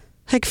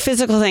 Like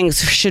physical things.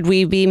 Should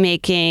we be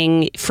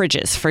making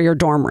fridges for your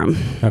dorm room?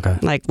 Okay.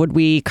 Like, would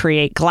we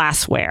create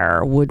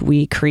glassware? Would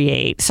we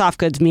create soft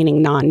goods,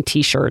 meaning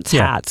non-t-shirts,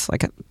 hats,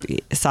 like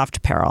a soft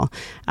apparel?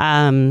 It's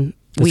going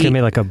to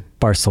be like a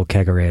Barstool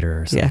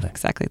kegerator or something. Yeah,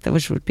 exactly.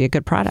 Which would be a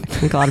good product. I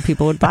think a lot of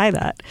people would buy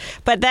that.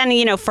 But then,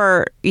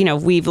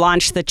 we've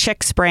launched the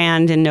Chicks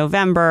brand in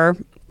November.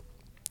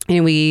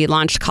 And we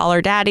launched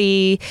Collar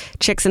Daddy,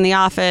 Chicks in the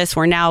Office.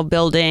 We're now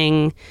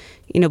building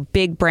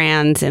big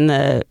brands in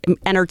the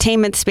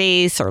entertainment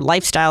space or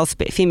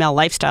female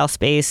lifestyle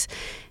space.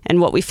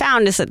 And what we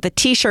found is that the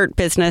T-shirt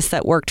business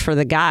that worked for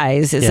the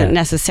guys isn't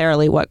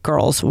necessarily what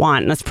girls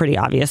want. And that's pretty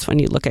obvious when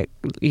you look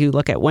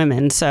at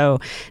women. So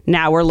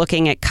now we're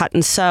looking at cut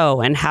and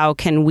sew and how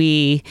can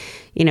we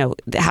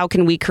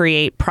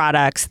create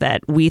products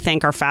that we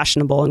think are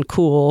fashionable and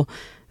cool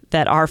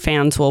that our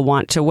fans will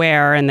want to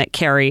wear and that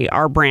carry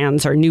our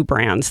brands or new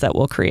brands that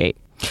we'll create.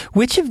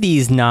 Which of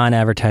these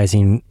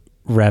non-advertising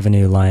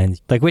revenue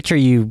lines, which are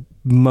you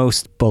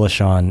most bullish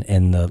on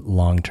in the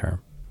long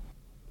term?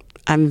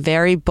 I'm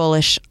very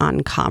bullish on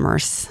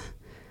commerce.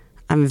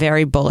 I'm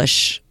very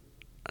bullish.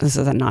 This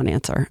is a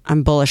non-answer.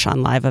 I'm bullish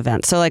on live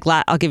events. So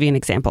I'll give you an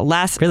example.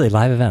 Really,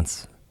 live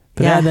events?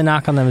 But the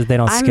knock on them is they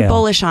don't scale. I'm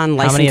bullish on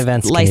How many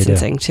events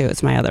licensing too.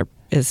 It's my other,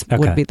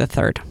 would be the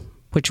third,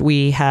 which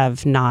we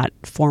have not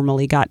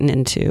formally gotten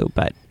into,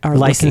 but are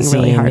looking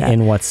really hard at.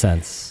 In what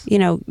sense?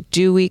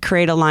 Do we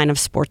create a line of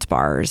sports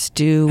bars?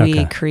 Do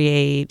we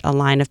create a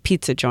line of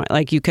pizza joint?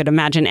 You could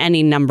imagine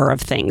any number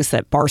of things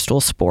that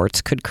Barstool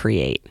Sports could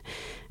create.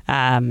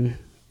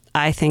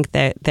 I think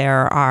that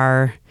there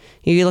are,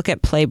 you look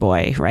at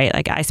Playboy,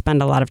 right? I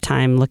spend a lot of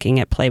time looking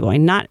at Playboy,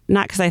 not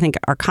because I think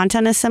our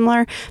content is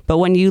similar, but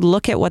when you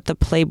look at what the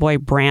Playboy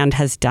brand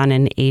has done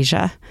in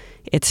Asia,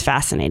 it's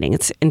fascinating.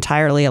 It's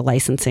entirely a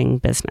licensing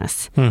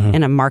business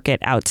in a market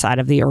outside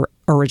of the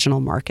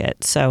original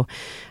market. So,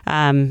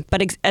 and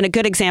a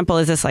good example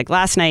is this,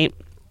 last night,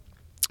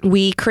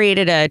 we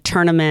created a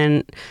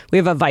tournament. We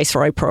have a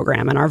Viceroy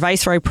program, and our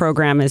Viceroy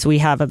program is we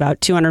have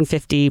about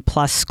 250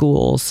 plus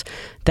schools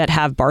that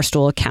have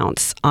Barstool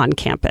accounts on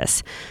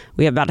campus.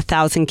 We have about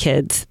 1,000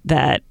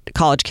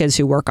 college kids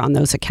who work on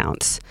those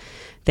accounts.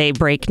 They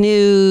break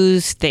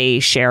news, they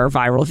share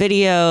viral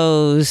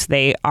videos,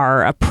 they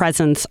are a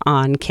presence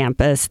on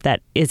campus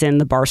that is in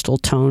the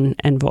Barstool tone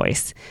and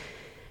voice.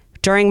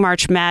 During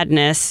March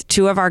Madness,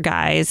 2 of our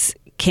guys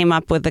came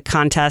up with the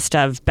contest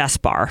of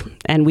best bar,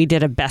 and we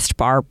did a best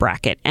bar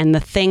bracket, and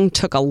the thing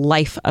took a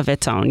life of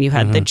its own. You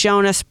had the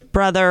Jonas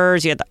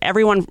Brothers, you had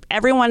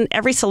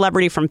every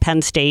celebrity from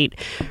Penn State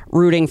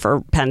rooting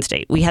for Penn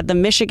State. We had the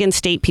Michigan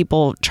State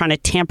people trying to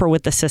tamper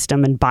with the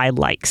system and buy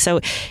likes.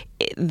 So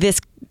this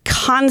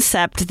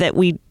concept that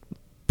we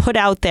put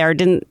out there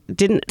didn't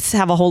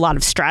have a whole lot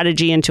of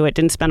strategy into it,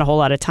 didn't spend a whole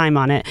lot of time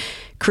on it,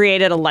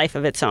 created a life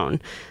of its own.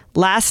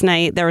 Last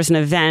night there was an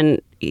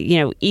event,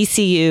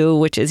 ECU,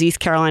 which is East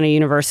Carolina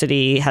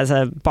University, has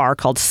a bar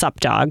called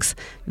Sup Dogs.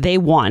 They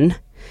won.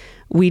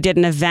 We did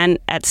an event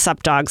at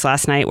Sup Dogs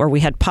last night where we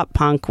had Pup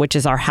Punk, which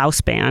is our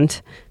house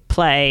band,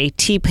 play.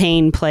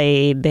 T-Pain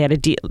played. They had a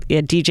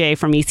DJ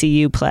from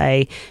ECU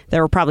play.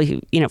 There were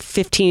probably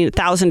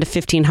 15,000 to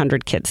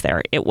 1,500 kids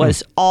there. It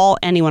was all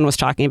anyone was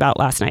talking about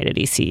last night at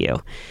ECU.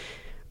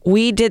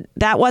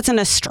 that wasn't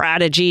a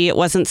strategy. It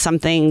wasn't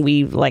something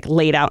we like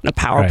laid out in a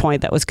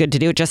PowerPoint that was good to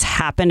do. It just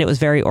happened. It was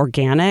very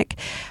organic.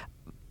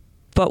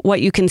 But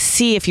what you can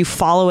see if you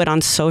follow it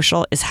on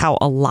social is how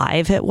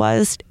alive it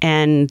was.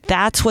 And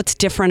that's what's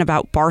different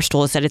about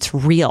Barstool, is that it's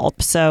real.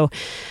 So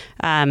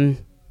I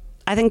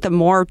think the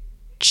more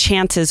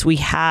chances we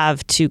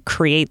have to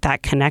create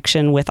that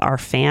connection with our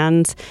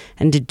fans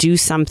and to do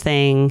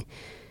something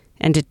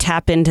and to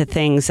tap into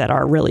things that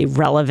are really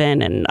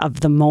relevant and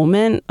of the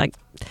moment, like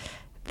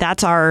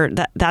that's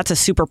a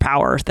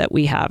superpower that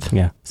we have.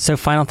 Yeah. So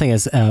final thing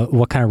is,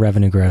 what kind of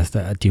revenue growth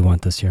do you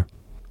want this year?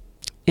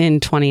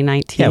 In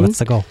 2019? Yeah, what's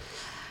the goal?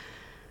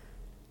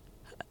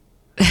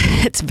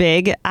 It's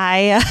big.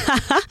 I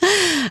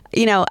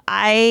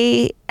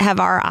have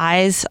our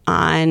eyes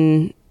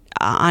on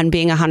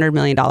being a $100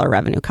 million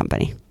revenue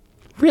company.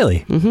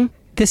 Really? Mm-hmm.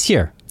 This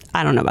year?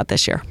 I don't know about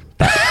this year.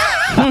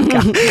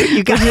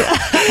 You got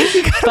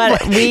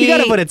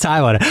to put a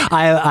time on it.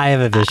 I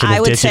have a vision of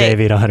Digiday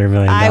being $100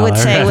 million. I would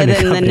say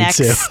within the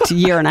next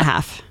year and a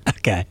half.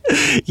 Okay.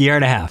 Year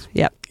and a half.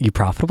 Yep. You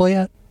profitable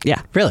yet?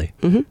 Yeah. Really?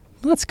 Mm-hmm.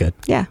 Well, that's good.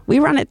 Yeah. We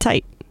run it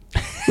tight.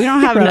 We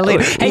don't have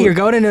Hey, you're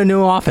going into a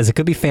new office. It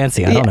could be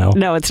fancy. I don't know.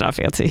 No, it's not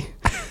fancy.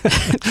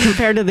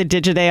 Compared to the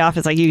Digiday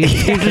office, like you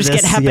just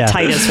get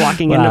hepatitis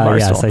walking into Barstool.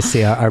 Yes, I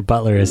see. Our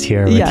butler is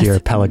here with your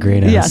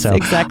Pellegrino. Yes, so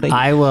exactly.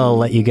 I will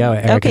let you go,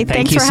 Erika. Okay,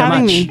 thanks for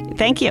having me.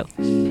 Thank you.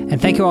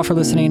 And thank you all for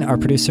listening. Our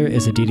producer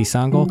is Aditi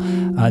Sangal.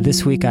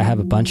 This week I have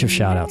a bunch of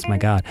shout outs. My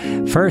God.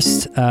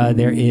 First,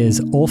 there is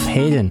Ulf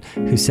Hayden,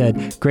 who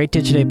said, great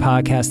Digiday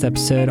podcast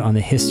episode on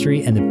the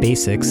history and the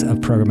basics of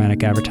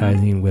programmatic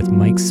advertising with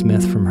Mike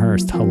Smith from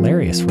Hearst.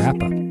 Hilarious wrap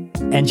up.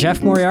 And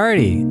Jeff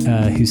Moriarty,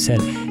 who said,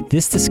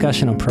 this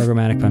discussion on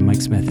programmatic by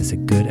Mike Smith is a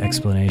good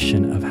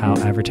explanation of how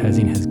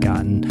advertising has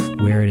gotten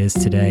where it is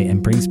today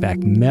and brings back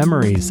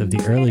memories of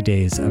the early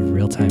days of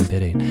real-time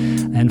bidding.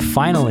 And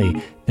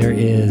finally, there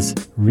is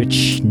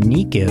Rich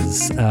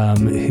Nikas,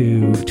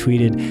 who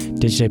tweeted,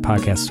 Digiday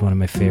Podcast is one of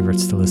my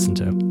favorites to listen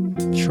to.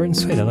 Short and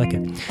sweet. I like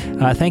it.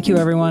 Thank you,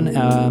 everyone.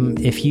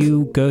 If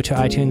you go to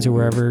iTunes or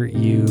wherever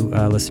you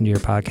listen to your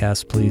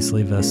podcast, please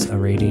leave us a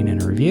rating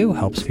and a review.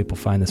 Helps people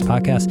find this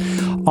podcast.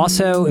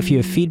 Also, if you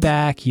have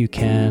feedback, you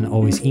can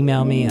always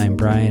email me. I'm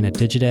Brian at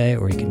Digiday,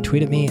 or you can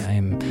tweet at me.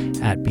 I'm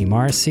at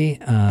bmarcy.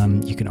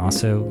 You can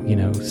also,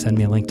 send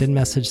me a LinkedIn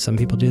message. Some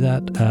people do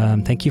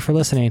that. Thank you for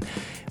listening.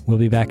 We'll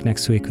be back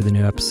next week with a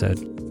new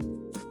episode.